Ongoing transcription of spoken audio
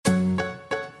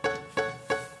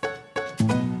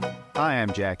Hi,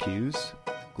 I'm Jack Hughes,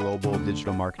 Global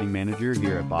Digital Marketing Manager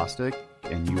here at Bostik,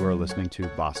 and you are listening to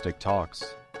Bostik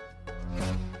Talks.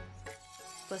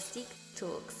 Bostik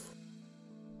Talks.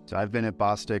 So I've been at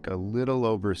Bostik a little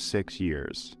over 6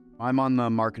 years. I'm on the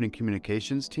marketing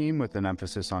communications team with an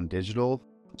emphasis on digital.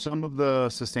 Some of the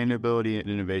sustainability and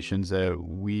innovations that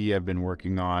we have been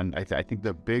working on, I think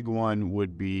the big one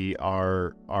would be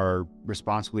our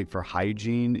Responsibly for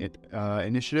Hygiene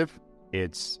initiative.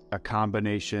 It's a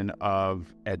combination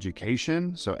of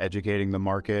education, so educating the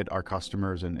market, our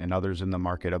customers and others in the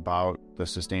market about the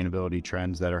sustainability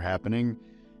trends that are happening.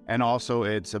 And also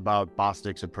it's about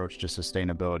Bostik's approach to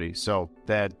sustainability. So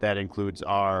that includes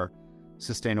our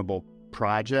sustainable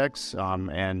projects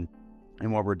and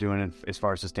what we're doing as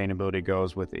far as sustainability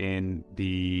goes within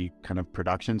the kind of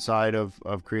production side of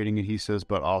creating adhesives,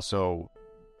 but also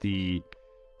the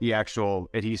actual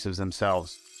adhesives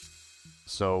themselves.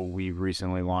 So we've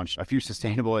recently launched a few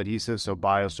sustainable adhesives, so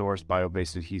biosourced,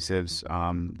 bio-based adhesives.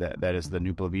 That is the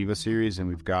Nupla Viva series, and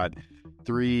we've got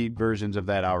 3 versions of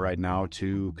that out right now.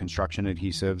 2 construction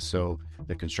adhesives, so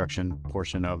the construction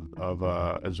portion of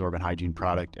absorbent hygiene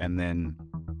product, and then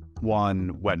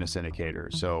 1 wetness indicator.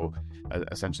 So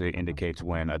essentially it indicates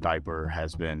when a diaper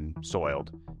has been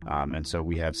soiled. And so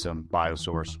we have some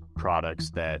biosourced products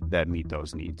that meet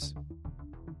those needs.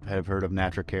 I've heard of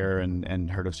Natracare and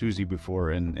heard of Susie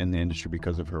before in the industry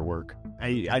because of her work.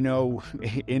 I know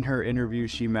in her interview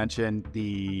she mentioned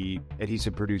the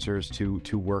adhesive producers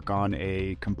to work on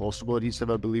a compostable adhesive,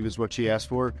 I believe is what she asked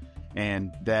for.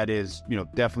 And that is,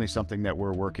 definitely something that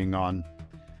we're working on.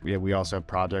 We also have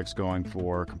projects going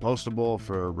for compostable,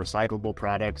 for recyclable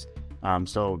products.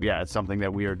 So it's something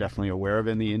that we are definitely aware of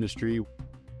in the industry.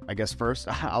 I guess first,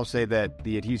 I'll say that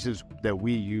the adhesives that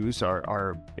we use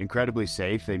are incredibly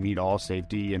safe. They meet all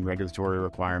safety and regulatory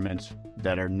requirements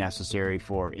that are necessary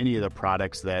for any of the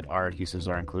products that our adhesives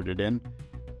are included in.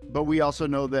 But we also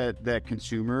know that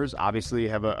consumers obviously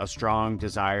have a strong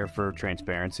desire for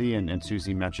transparency, and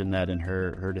Susie mentioned that in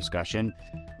her discussion.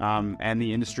 And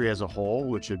the industry as a whole,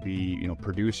 which would be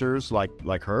producers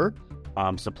like her,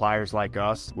 suppliers like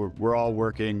us, we're all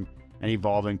working and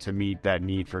evolving to meet that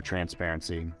need for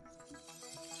transparency.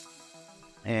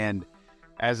 And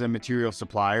as a material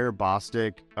supplier,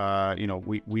 Bostik,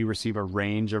 we receive a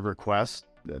range of requests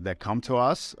that come to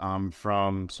us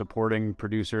from supporting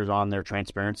producers on their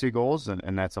transparency goals,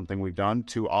 and that's something we've done,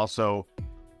 to also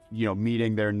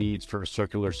meeting their needs for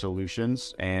circular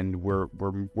solutions, and we're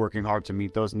working hard to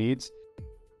meet those needs.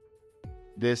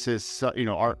 This is,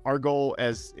 our goal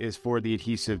is for the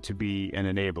adhesive to be an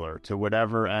enabler to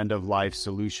whatever end of life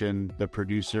solution the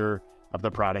producer of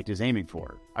the product is aiming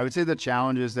for. I would say the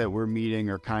challenges that we're meeting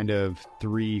are kind of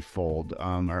threefold,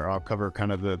 or I'll cover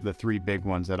kind of the 3 big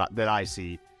ones that I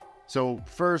see. So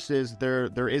first is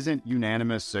there isn't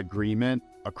unanimous agreement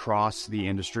across the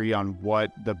industry on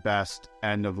what the best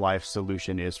end of life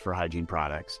solution is for hygiene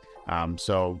products.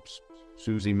 So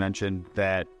Susie mentioned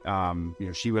that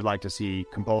she would like to see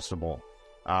compostable.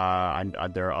 And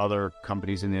there are other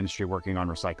companies in the industry working on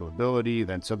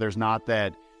recyclability. So there's not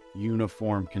that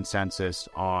uniform consensus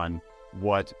on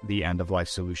what the end-of-life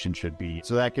solution should be.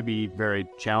 So that could be very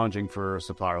challenging for a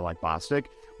supplier like Bostik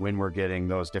when we're getting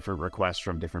those different requests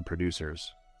from different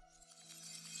producers.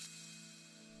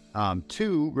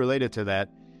 2, related to that,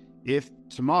 if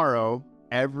tomorrow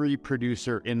every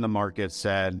producer in the market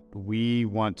said, we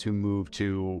want to move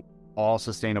to all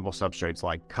sustainable substrates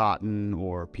like cotton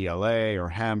or PLA or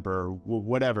hemp or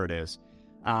whatever it is,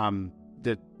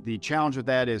 the challenge with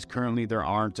that is currently there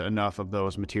aren't enough of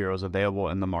those materials available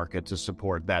in the market to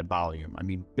support that volume. I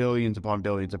mean, billions upon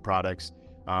billions of products,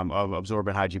 of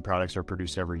absorbent hygiene products are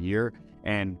produced every year.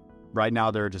 And right now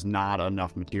there are just not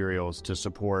enough materials to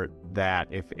support that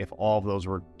if all of those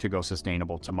were to go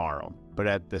sustainable tomorrow. But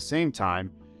at the same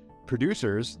time,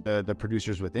 producers, the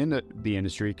producers within the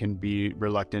industry can be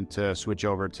reluctant to switch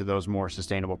over to those more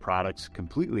sustainable products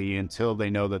completely until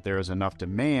they know that there is enough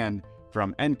demand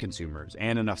from end consumers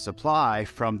and enough supply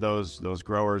from those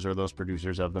growers or those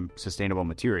producers of the sustainable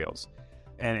materials.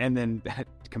 And then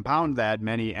compound that,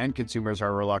 many end consumers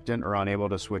are reluctant or unable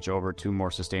to switch over to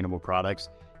more sustainable products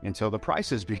until the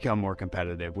prices become more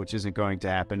competitive, which isn't going to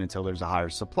happen until there's a higher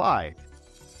supply.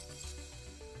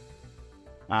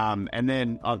 And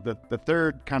then the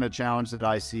third kind of challenge that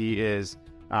I see is,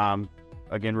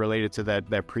 again, related to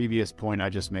that previous point I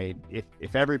just made.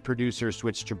 If every producer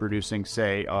switched to producing,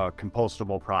 say, a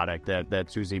compostable product that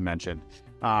Susie mentioned,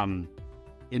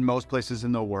 in most places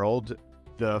in the world,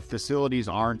 the facilities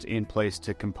aren't in place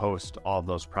to compost all of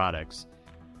those products.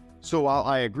 So while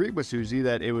I agree with Susie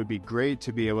that it would be great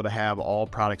to be able to have all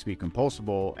products be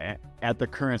compostable, at the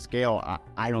current scale,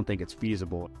 I don't think it's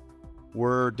feasible.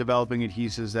 We're developing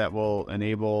adhesives that will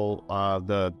enable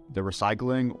the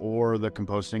recycling or the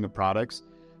composting of products.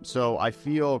 So I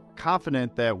feel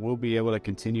confident that we'll be able to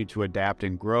continue to adapt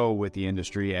and grow with the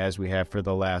industry as we have for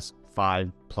the last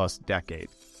 5+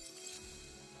 decades.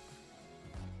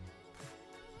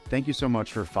 Thank you so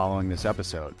much for following this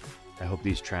episode. I hope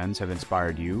these trends have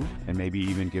inspired you and maybe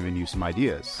even given you some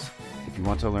ideas. If you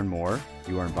want to learn more,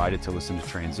 you are invited to listen to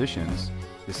Transitions,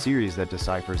 the series that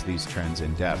deciphers these trends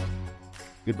in depth.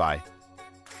 Goodbye.